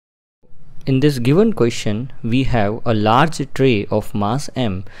In this given question, we have a large tray of mass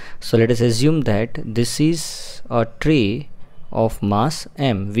m. So let us assume that this is a tray of mass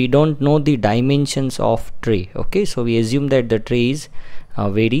m. We don't know the dimensions of tray. Okay, so we assume that the tray is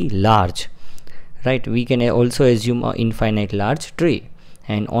very large, right? We can also assume an infinite large tray,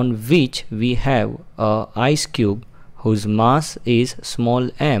 and on which we have a ice cube whose mass is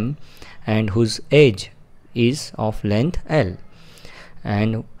small m and whose edge is of length L.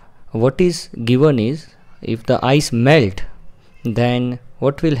 And what is given is, if the ice melt, then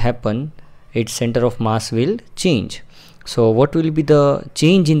what will happen? Its center of mass will change. So what will be the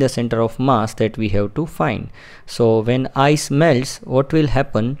change in the center of mass that we have to find? So when ice melts, what will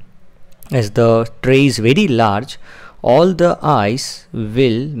happen? As the tray is very large, all the ice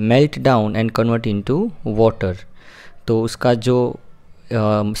will melt down and convert into water. तो उसका जो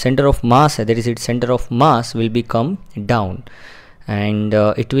center of mass है, that is its center of mass, will become down, and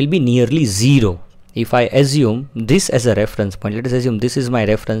it will be nearly zero. If I assume this as a reference point, let us assume this is my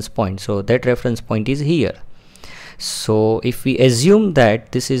reference point, so that reference point is here. So if we assume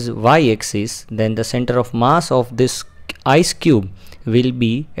that this is y-axis, then the center of mass of this ice cube will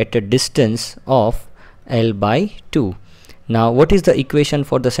be at a distance of L by 2. Now what is the equation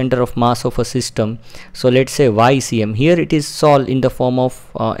for the center of mass of a system? So let's say ycm. Here it is solved in the form of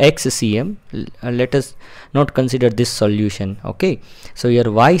xcm. Let us not consider this solution. Okay, so your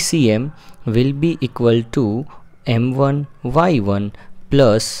ycm will be equal to m1 y1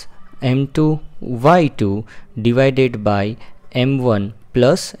 plus m2 y2 divided by m1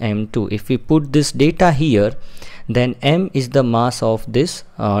 plus m2. If we put this data here, then m is the mass of this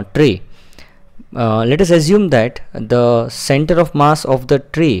tray. Let us assume that the center of mass of the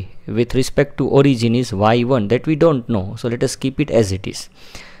tray with respect to origin is y1, that we don't know, so let us keep it as it is,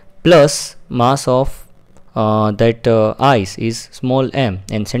 plus mass of that ice is small m,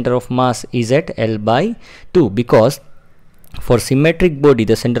 and center of mass is at L by 2, because for symmetric body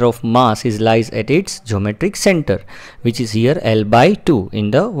the center of mass lies at its geometric center, which is here L by 2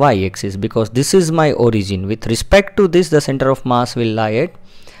 in the y-axis, because this is my origin. With respect to this, the center of mass will lie at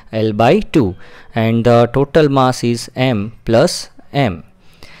L by 2, and the total mass is m plus m.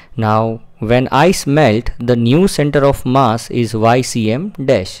 Now when ice melt, the new center of mass is ycm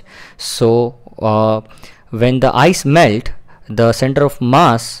dash. So when the ice melt, the center of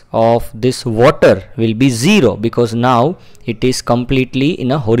mass of this water will be 0, because now it is completely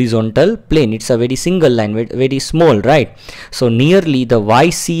in a horizontal plane. It's a very single line, very small, right? So nearly the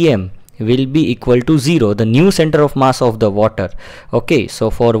ycm will be equal to 0, the new center of mass of the water. Okay, so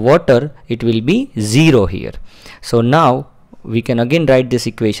for water it will be 0 here. So now we can again write this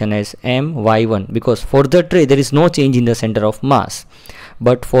equation as m y1, because for the tray there is no change in the center of mass,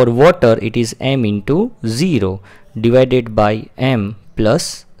 but for water it is m into 0 divided by m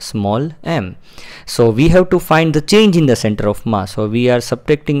plus small m. So we have to find the change in the center of mass. So we are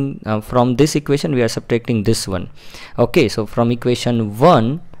subtracting from this equation, we are subtracting this one. Okay, so from equation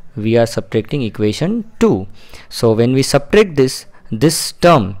 1 we are subtracting equation 2. So when we subtract this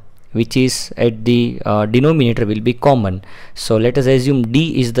term which is at the denominator will be common. So let us assume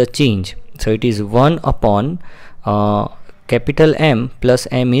d is the change. So it is 1 upon capital M plus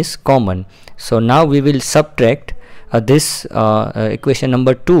m is common. So now we will subtract this equation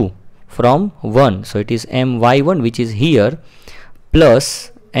number 2 from 1. So it is m y1, which is here,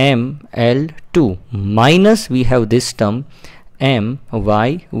 plus m L2 minus we have this term m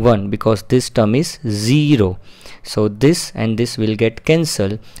y1, because this term is 0. So this and this will get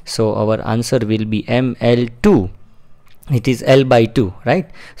cancelled. So our answer will be m L2. It is L by 2, right?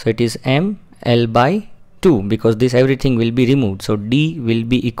 So it is m L by 2, because this everything will be removed. So d will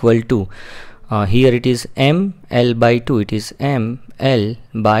be equal to here it is m L by 2, it is m L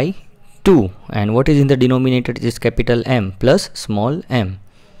by 2, and what is in the denominator? It is capital M plus small m.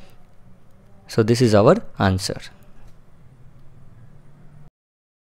 So this is our answer.